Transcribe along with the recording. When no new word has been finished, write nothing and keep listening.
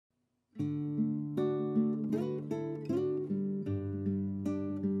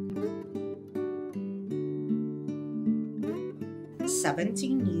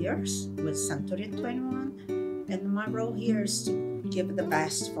17 years with Century 21, and my role here is to give the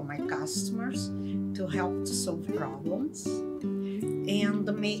best for my customers, to help to solve problems, and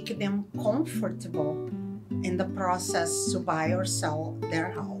make them comfortable in the process to buy or sell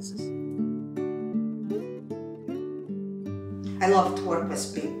their houses. I love to work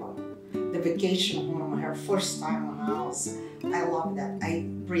with people. The vacation home, her first time on house, I love that. I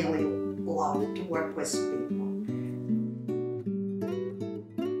really love to work with people.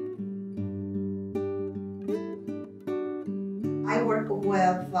 I work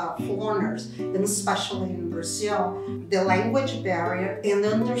with foreigners, and especially in Brazil, the language barrier, and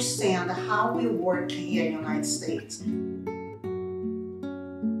understand how we work here in the United States.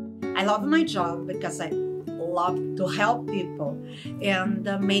 I love my job because I love to help people and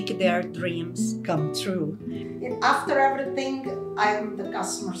make their dreams come true. And after everything, I'm the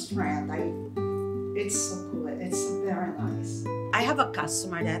customer's friend. It's so good. It's very nice. I have a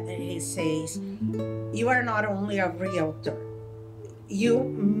customer that he says, "You are not only a realtor, you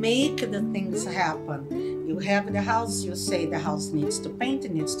make the things happen. You have the house, you say the house needs to paint,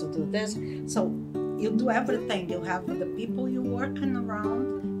 it needs to do this. So you do everything. You have the people you working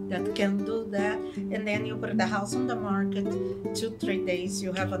around that can do that, and then you put the house on the market, 2-3 days,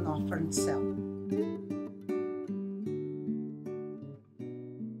 you have an offer and sell."